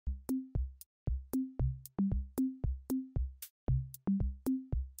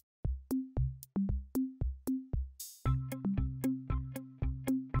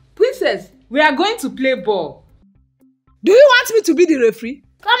Princess, we are going to play ball. Do you want me to be the referee?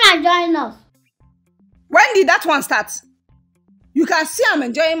 Come and join us. When did that one start? You can see I'm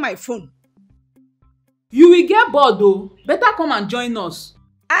enjoying my phone. You will get bored though. Better come and join us.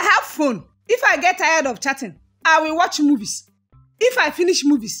 I have phone. If I get tired of chatting, I will watch movies. If I finish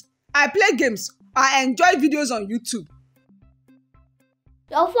movies, I play games or I enjoy videos on YouTube.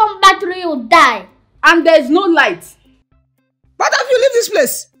 Your phone battery will die. And there's no light. What if you leave this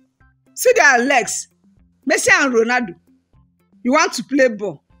place? See their legs. Messi and Ronaldo. You want to play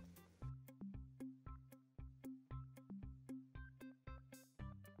ball?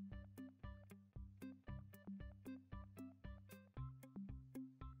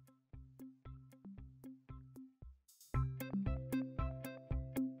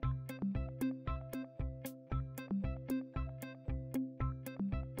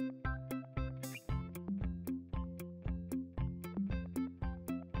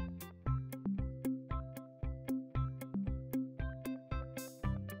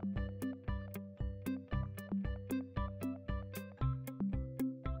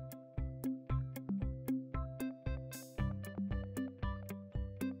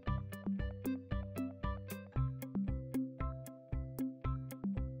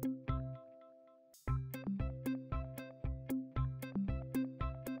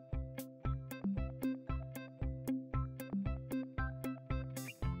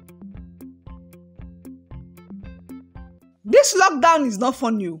 This lockdown is not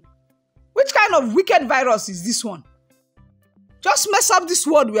funny. Which kind of wicked virus is this one? Just mess up this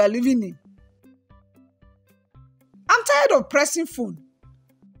world we are living in. I'm tired of pressing phone.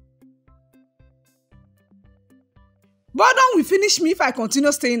 Boredom will finish me if I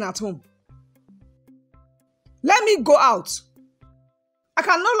continue staying at home. Let me go out. I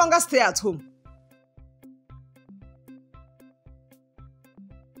can no longer stay at home.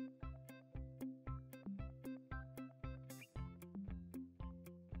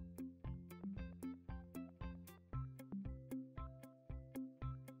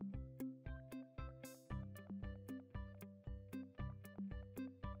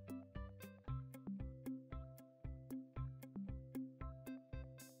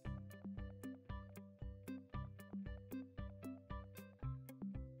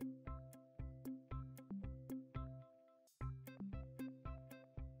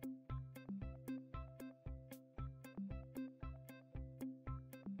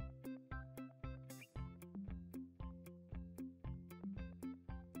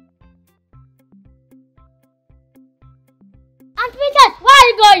 Aunt Princess, where are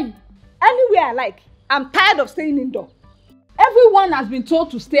you going? Anywhere I like. I'm tired of staying indoor. Everyone has been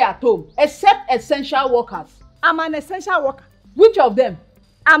told to stay at home except essential workers. I'm an essential worker. Which of them?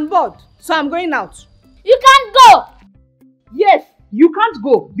 I'm bored, so I'm going out. You can't go. Yes, you can't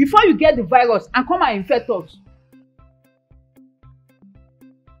go before you get the virus and come and infect us.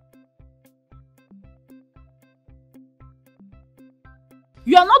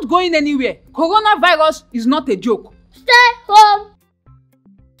 You are not going anywhere. Coronavirus is not a joke. Stay home.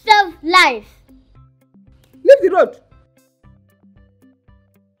 Save life. Leave the road.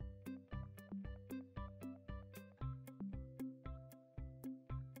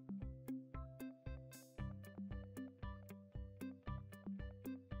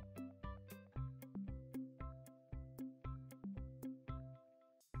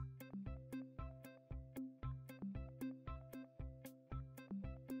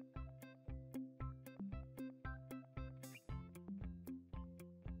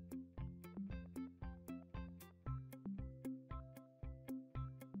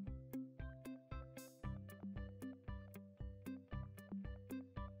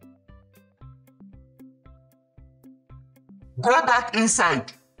 Go back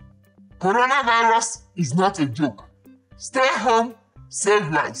inside. Coronavirus is not a joke. Stay home, save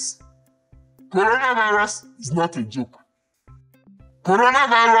lives. Coronavirus is not a joke.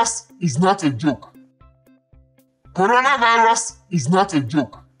 Coronavirus is not a joke. Coronavirus is not a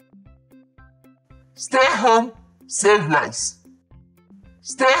joke. Stay home, save lives.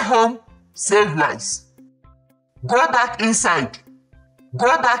 Stay home, save lives. Go back inside. Go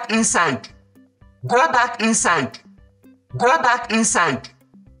back inside. Go back inside. Go back inside.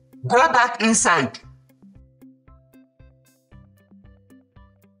 Go back inside.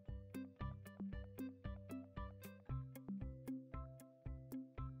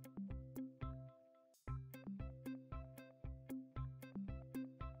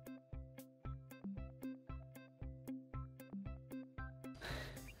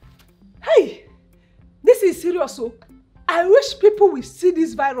 Hey, this is serious. So I wish people will see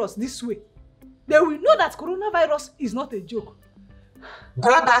this virus this way. They will know that coronavirus is not a joke. Go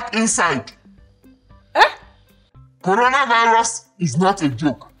back inside. Eh? Coronavirus is not a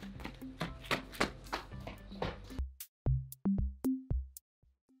joke.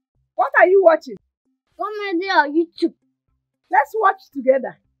 What are you watching? Comedy on YouTube. Let's watch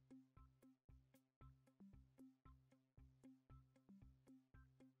together.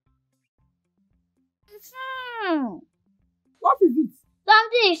 What is it?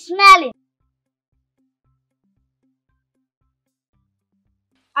 Something is smelling.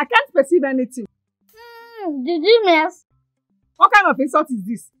 I can't perceive anything. Did you miss? What kind of insult is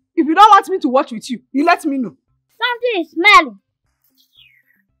this? If you don't want me to watch with you, you let me know. Something is smelling.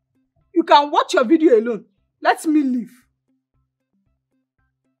 You can watch your video alone. Let me leave.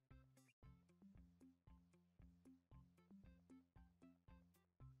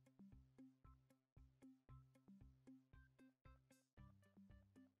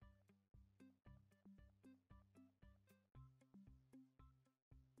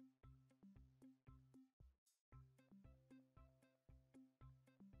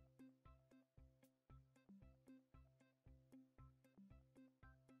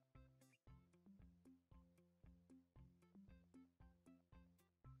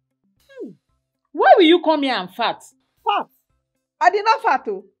 Why will you come here and fart? Fat. I did not fart.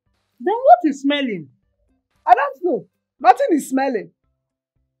 Oh. Then what is smelling? I don't know. Nothing is smelling.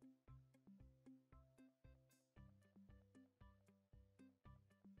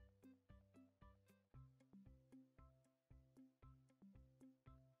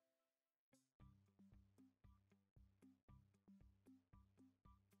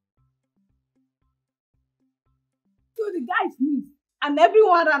 So the guy sneezed and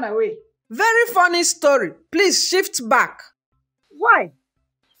everyone ran away. Very funny story. Please shift back. Why?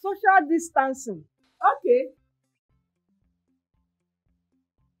 Social distancing. Okay.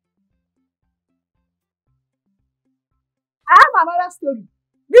 I have another story.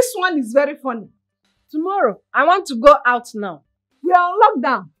 This one is very funny. Tomorrow, I want to go out now. We are on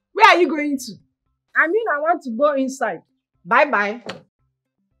lockdown. Where are you going to? I mean, I want to go inside. Bye-bye.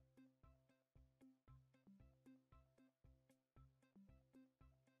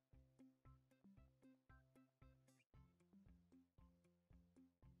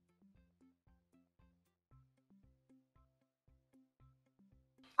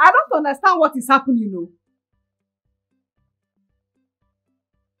 I don't understand what is happening, no.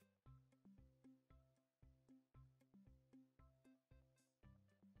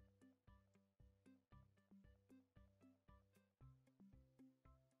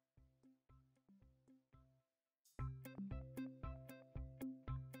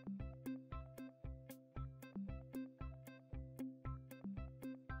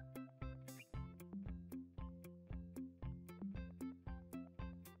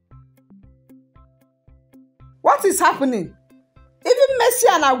 What is happening? Even Messi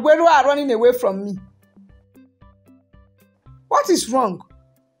and Aguero are running away from me. What is wrong?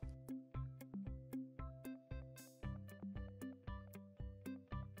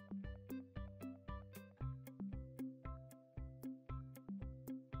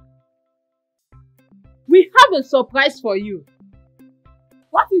 We have a surprise for you.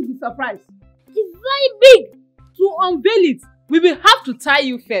 What is the surprise? It's very big. To unveil it, we will have to tie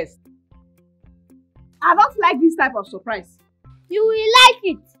you first. I don't like this type of surprise. You will like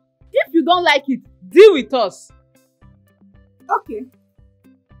it. If you don't like it, deal with us. Okay.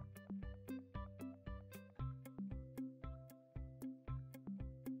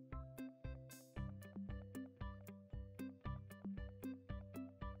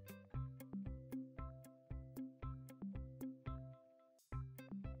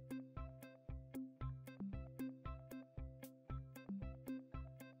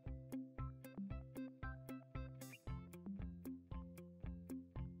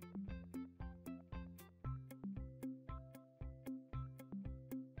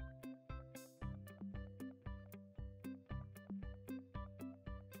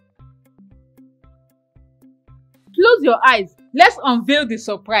 Close your eyes. Let's unveil the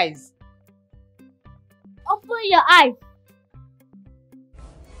surprise. Open your eyes.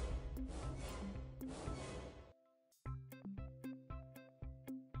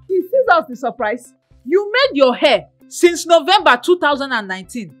 Is this us the surprise? You made your hair since November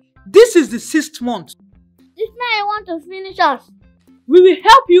 2019. This is the 6th month. This man you want to finish us. We will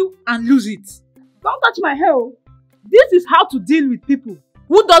help you and lose it. Don't touch my hair. Oh. This is how to deal with people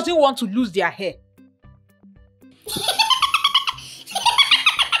who doesn't want to lose their hair.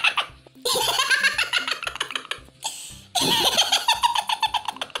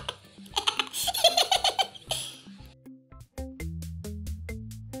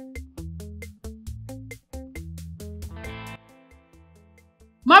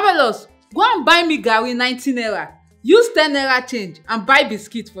 Marvelous, go and buy me garri 90 naira. Use 10 naira change and buy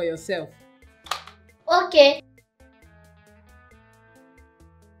biscuit for yourself. Okay.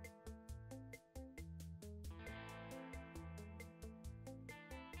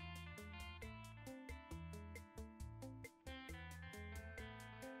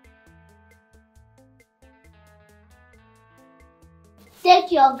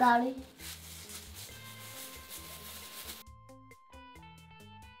 Take your garri.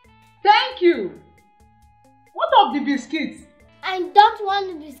 Thank you. What of the biscuits? I don't want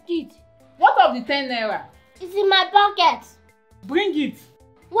the biscuit. What of the 10 naira? It's in my pocket. Bring it.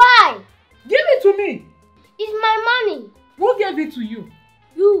 Why? Give it to me. It's my money. Who gave it to you?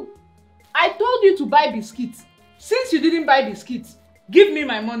 You. I told you to buy biscuits. Since you didn't buy biscuits, give me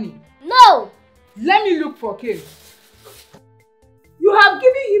my money. No. Let me look for Kale. You have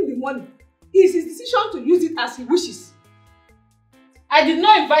given him the money. It's his decision to use it as he wishes. I did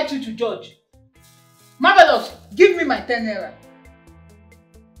not invite you to judge. Marvelous, give me my 10 naira.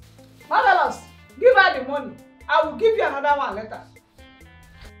 Marvelous, give her the money. I will give you another one later.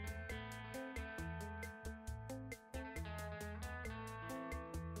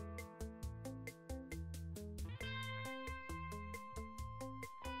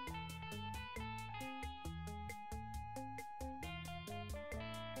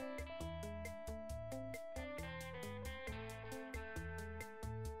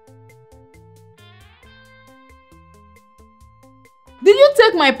 Did you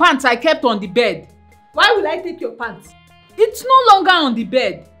take my pants I kept on the bed? Why will I take your pants? It's no longer on the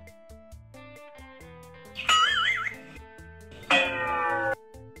bed.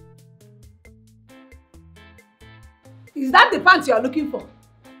 Is that the pants you are looking for?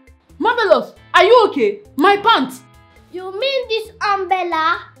 Marvelous, are you okay? My pants. You mean this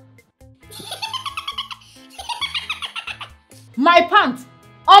umbrella? My pants.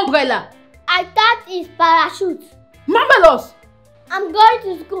 Umbrella. I thought it's parachute. Marvelous. I'm going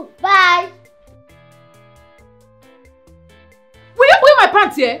to school. Bye. Will you bring my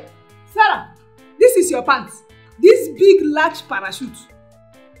pants here? Sarah, this is your pants. This big large parachute.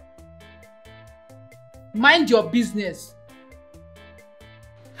 Mind your business.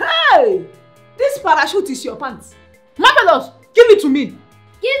 Hey! This parachute is your pants. Marvelous, give it to me.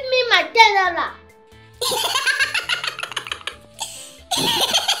 Give me my 10 naira.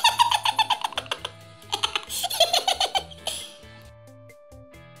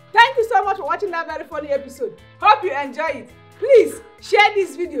 Thank you so much for watching that very funny episode. Hope you enjoy it. Please share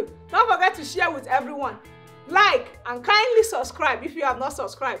this video. Don't forget to share with everyone. Like and kindly subscribe if you have not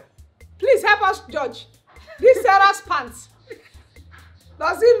subscribed. Please help us judge. This Sarah's pants.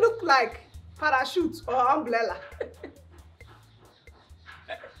 Does it look like parachute or umbrella?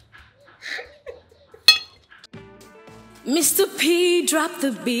 Mr. P, drop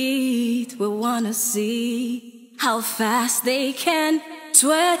the beat. We wanna see how fast they can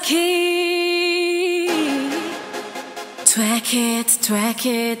twerk it. Twerk it, twerk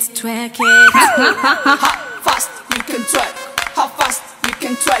it, twerk it. How fast you can twerk? How fast you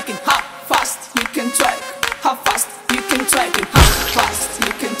can twerk it? How fast you can twerk? How fast you can twerk it? How fast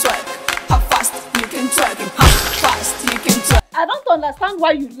you can twerk? How fast you can twerk it? How fast you can twerk? I don't understand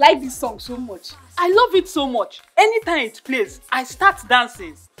why you like this song so much. I love it so much. Anytime it plays, I start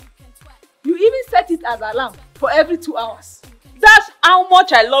dancing. You even set it as alarm for every 2 hours. That's how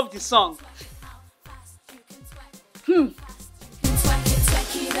much I love the song. Twerk it,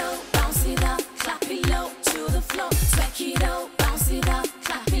 twerk it up, bounce it up, clap it low to the floor. Twerk it up, bounce it up,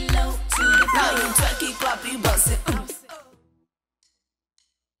 clap it low to the floor. Now you twerk it, clap it, bounce it.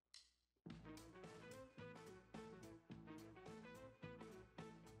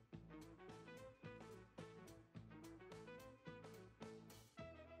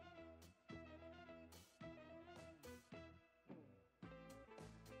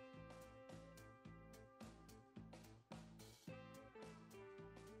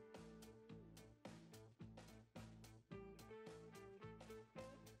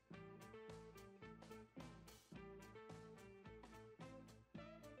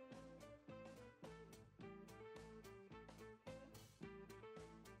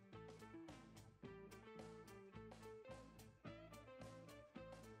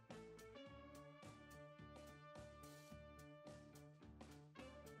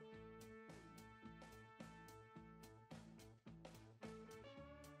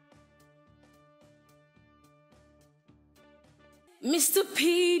 Mr.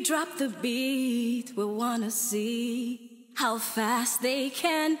 P, drop the beat. We wanna see how fast they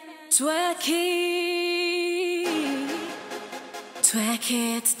can twerk it. Twerk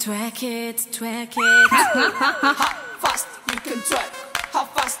it, twerk it, twerk it. How fast you can twerk? How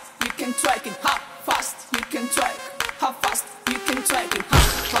fast can twerk it. How fast you can twerk? How fast you can twerk it? How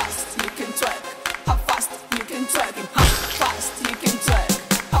fast you can twerk? How fast you can twerk it? How fast you can twerk?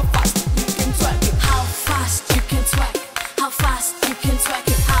 How fast you can twerk it? How fast you can twerk? How fast you can twerk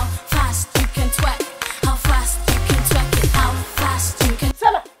it? How fast you can twerk? How fast you can twerk it? How fast you can?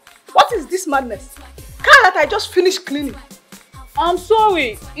 Sarah, what is this madness? Car that I just finished cleaning. I'm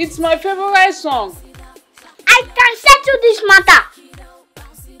sorry, it's my favorite song. I can settle this matter.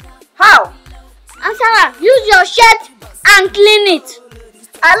 How? Sarah, use your shirt and clean it.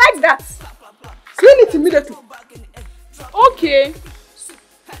 I like that. Clean it immediately. Okay.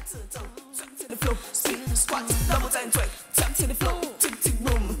 To the floor, spin, squat, double time twerk, jump to the floor, tick tick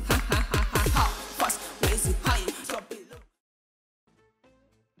boom. Ha ha ha ha ha. Fast, raise it high, drop it low.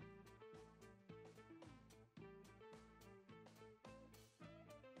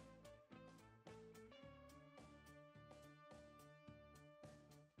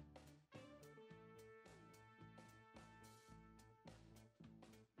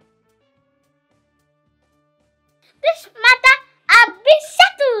 This matter has been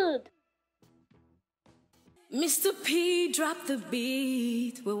settled. Mr. P, drop the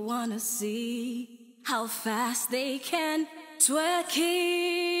beat. We wanna see how fast they can twerk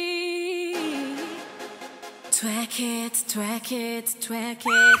it. Twerk it, twerk it, twerk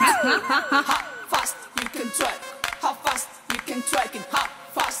it. How fast you can twerk? How fast you can twerk it? How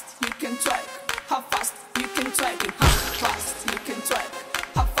fast you can twerk? How fast you can twerk it? How fast you can twerk?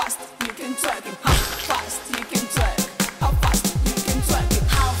 How fast you can twerk it? How fast you can twerk? How fast you can twerk it?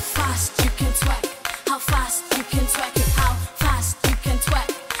 How fast you can twerk? How fast you can twerk it? How fast you can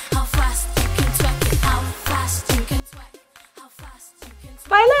twerk? How fast you can twerk it? How fast you can twerk? How fast you can twerk?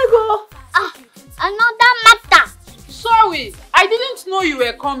 My Lego. Another matter. Sorry, I didn't know you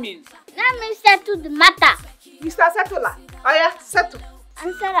were coming. Let me settle the matter. Mr. Settler. Oh yeah, settle.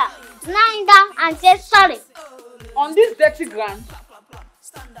 And Sarah, lie down and say sorry. On this dirty ground,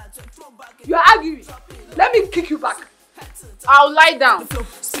 You are arguing. Let me kick you back. I'll lie down.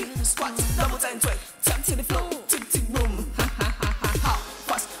 Spin, squat, double time twerk, jump to the floor, tick tick boom. Ha ha ha ha ha.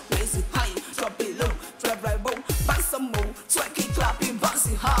 Fast, raise it high, drop it low, drop right bow, bounce some more, twerk it, clap it, bounce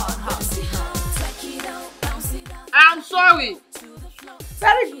it hard, bounce it hard. Twerk it out, bounce it out. I'm sorry.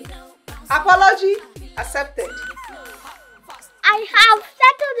 Very good. Apology accepted. I have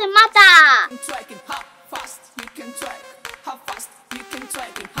settled the matter. Twerk it, how fast you can twerk? How fast you can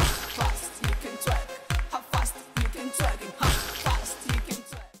twerk it? How fast you can twerk? How fast you can twerk it? How fast you can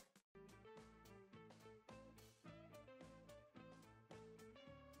twerk?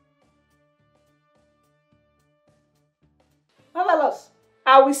 Marvelous.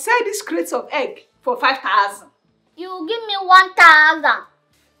 I will sell these crates of egg for 5,000. You give me 1,000.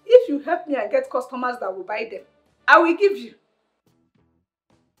 If you help me and get customers that will buy them, I will give you.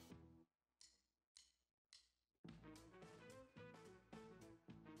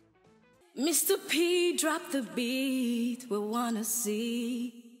 Mr. P, drop the beat. We wanna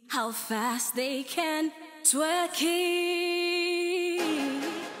see how fast they can twerk it.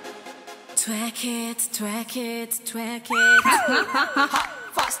 Twerk it, twerk it, twerk it. How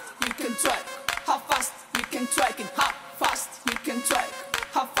fast you can twerk? How fast you can twerk it? How fast you can twerk?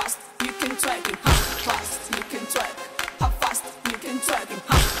 How fast you can twerk it? How fast you can twerk? How fast you can twerk it?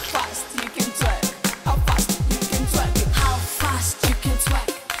 How fast you can twerk? How fast you can twerk it? How fast you can twerk?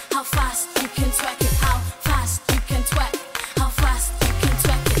 How fast you can twerk it? How fast you can twerk? How fast you can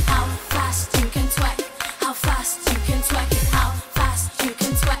twerk it? How fast you can twerk? How fast you can twerk it? How fast you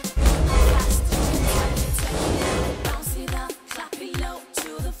can twerk? Bounce it up, clap it low to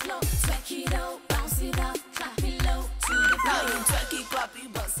the floor. Twerk it out, bounce it up, clap it low to the floor. Twerk it, clap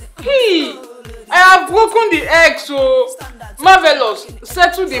it, bounce it. Hey, I have broken the egg, so Marvelous,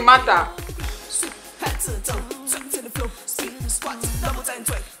 settle the matter. Head to toe, jump to the floor, spin, squat, double time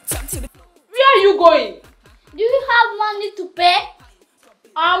twerk, jump to the floor. Where are you going? Do you have money to pay?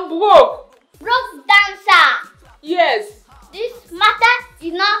 I'm broke. Broke dancer. Yes. This matter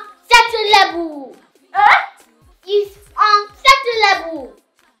is not settleable. It's unsettleable.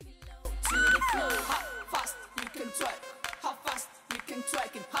 How fast you can twerk? How fast you can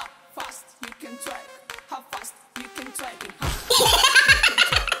twerk it? How fast you can twerk? How fast you can twerk it? How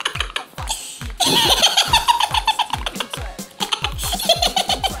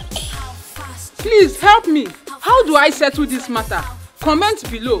Please help me. How do I settle this matter? Comment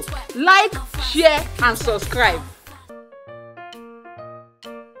below. Like, share, and subscribe.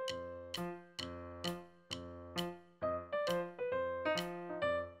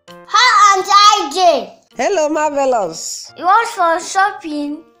 Hi, Aunt IJ. Hello, Marvelous. You want for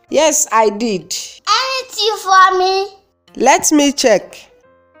shopping? Yes, I did. Anything for me? Let me check.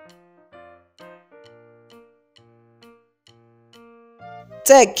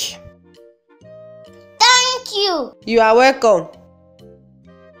 Take. Thank you. You are welcome.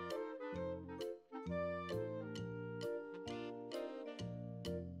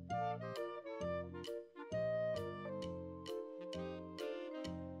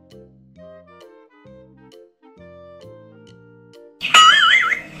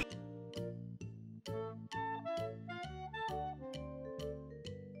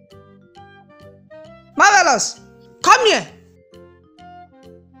 Marvelous, come here.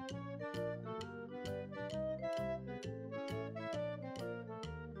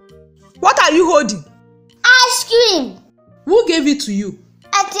 What are you holding? Ice cream. Who gave it to you?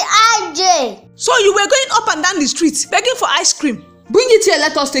 At the IJ. So you were going up and down the street begging for ice cream. Bring it here,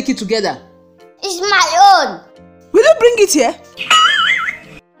 let us take it together. It's my own. Will you bring it here?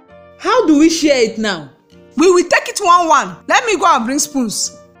 How do we share it now? We will take it 1-1. Let me go and bring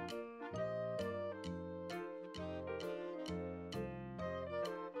spoons.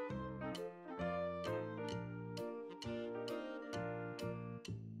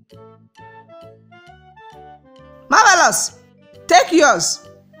 Marvelous, take yours.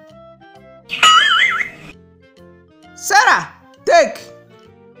 Sarah, take.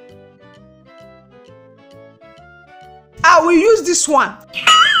 I will use this one.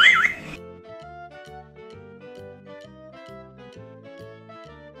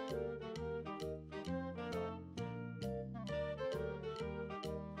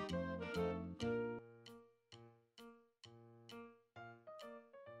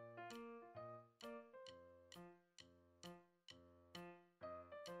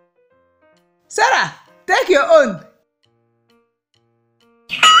 Sarah, take your own.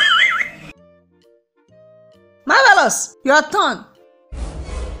 Marvelous, your turn.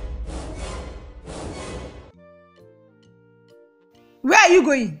 Where are you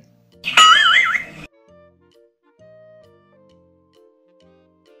going?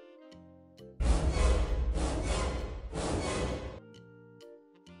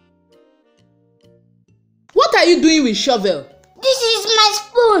 What are you doing with shovel? This is my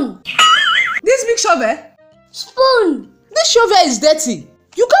spoon. This big shovel? Spoon. This shovel is dirty.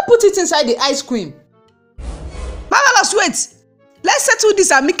 You can't put it inside the ice cream. Marvelous, wait. Let's settle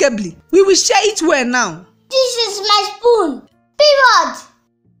this amicably. We will share it well now. This is my spoon. Period.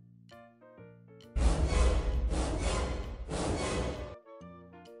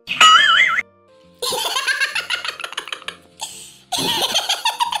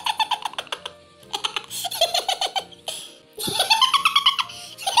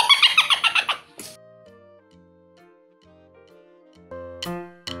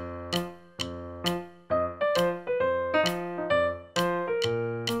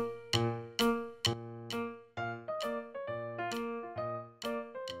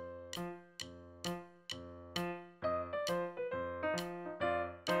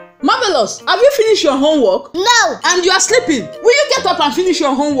 Marvelous, have you finished your homework? No. And you are sleeping. Will you get up and finish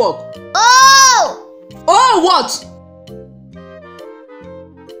your homework? Oh. Oh, what?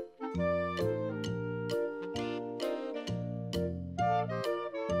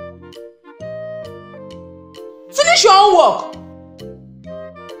 Finish your homework.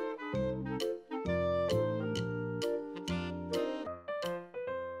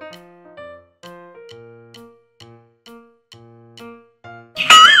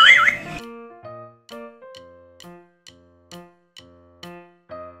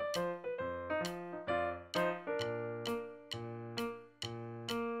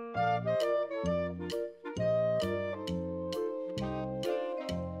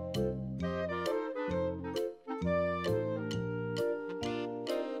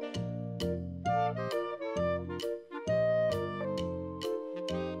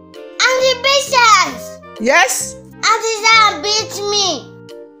 Yes? Auntie Sarah beat me.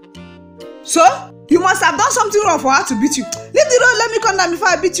 So? You must have done something wrong for her to beat you. Leave the road, let me come down before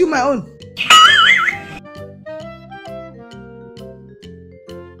I beat you my own.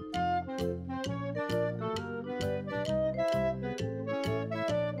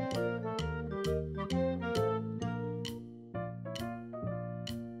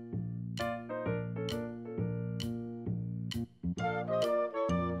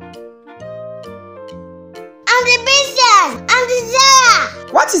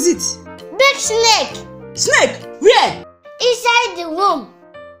 What is it? Big snake. Snake? Where? Inside the room.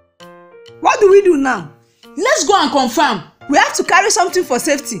 What do we do now? Let's go and confirm. We have to carry something for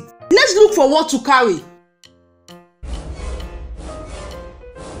safety. Let's look for what to carry.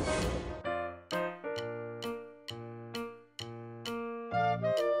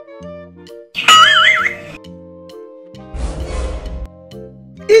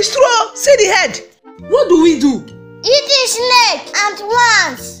 It's true. See the head. What do we do? Eat snake at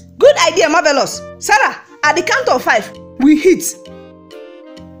once. Good idea, marvelous. Sarah, at the count of 5, we hit.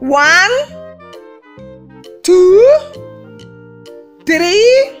 1, 2,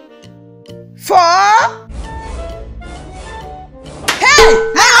 3, 4. Hey!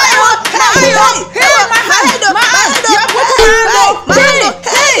 My head! Hey! My head! My head! You have broken my hand! My head!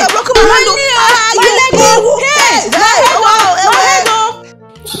 Hey! You have broken my hand! My leg! Hey! My head!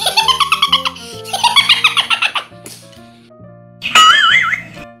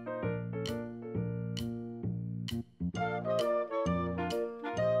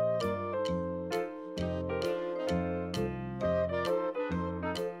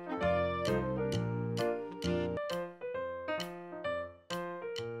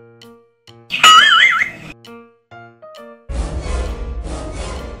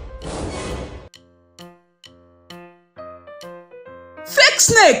 Fake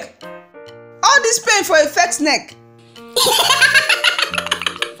snake! All this pain for a fake snake.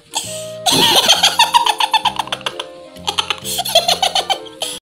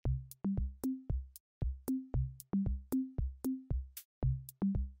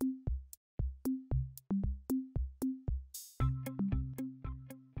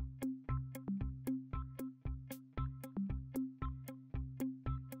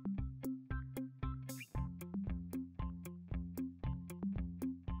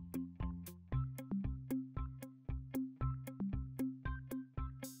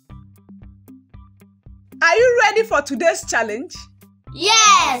 Are you ready for today's challenge?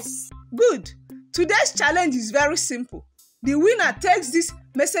 Yes. Good. Today's challenge is very simple. The winner takes this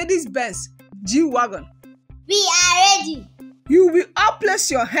Mercedes-Benz G-Wagon. We are ready. You will all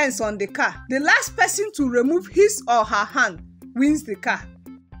place your hands on the car. The last person to remove his or her hand wins the car.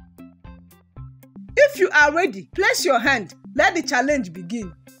 If you are ready, place your hand. Let the challenge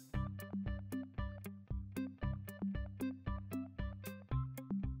begin.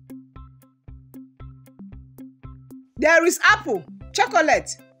 There is apple, chocolate,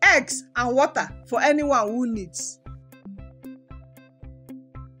 eggs, and water for anyone who needs.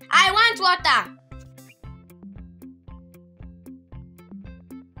 I want water.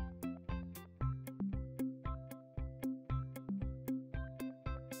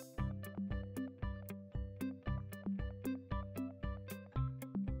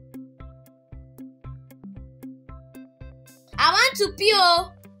 I want to pee.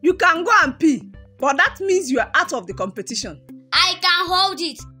 You can go and pee, but that means you are out of the competition. I can hold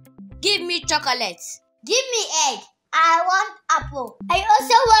it. Give me chocolate. Give me egg. I want apple. I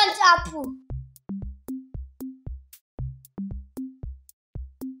also want apple.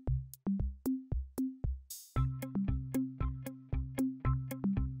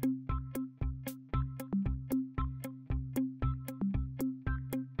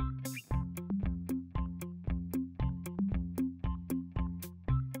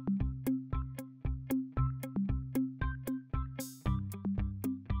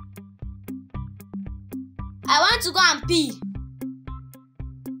 I want to go and pee.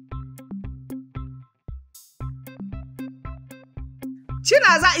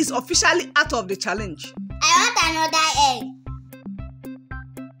 Chinaza is officially out of the challenge. I want another egg.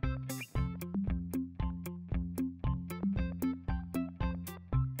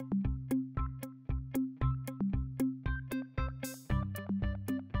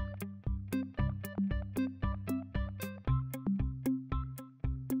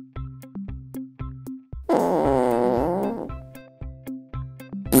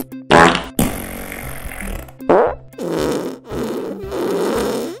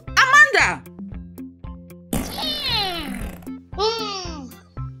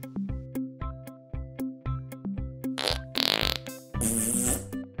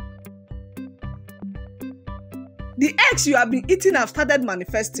 The eggs you have been eating have started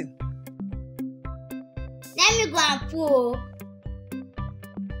manifesting. Let me go and pull.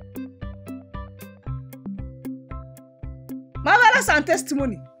 Marvelous and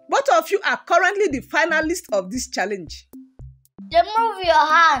testimony. Both of you are currently the finalists of this challenge. Remove your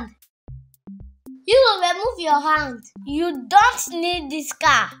hand. You will remove your hand. You don't need this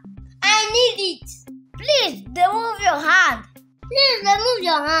car. I need it. Please remove your hand. Please remove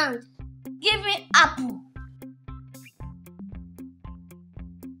your hand. Give me apple.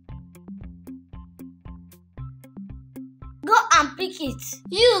 Go and pick it.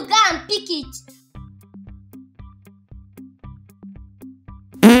 You go and pick it.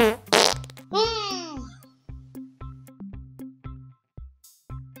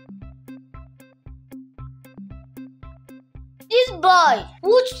 This boy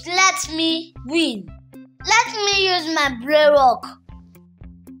would let me win. Let me use my brain rock.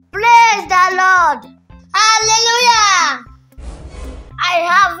 Praise the Lord. Hallelujah! I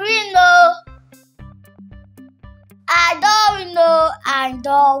have win, oh. I don't win, oh. I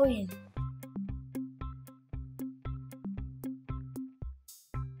don't win.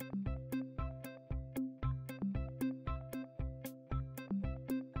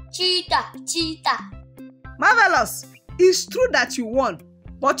 Cheetah. Marvelous! It's true that you won,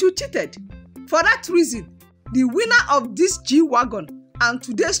 but you cheated. For that reason, the winner of this G-Wagon and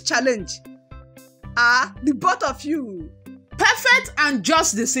today's challenge are the both of you. Perfect and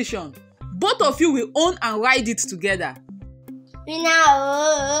just decision. Both of you will own and ride it together. Winner,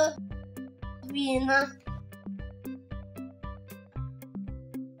 oh. Winner.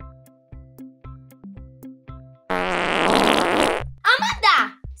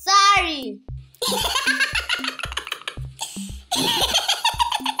 Amanda! Sorry.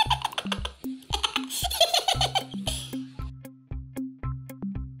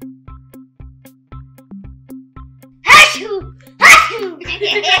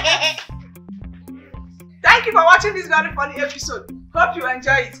 Thank you for watching this very funny episode. Hope you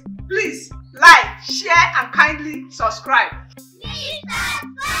enjoy it. Please like, share and kindly subscribe.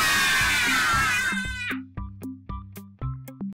 Subscribe.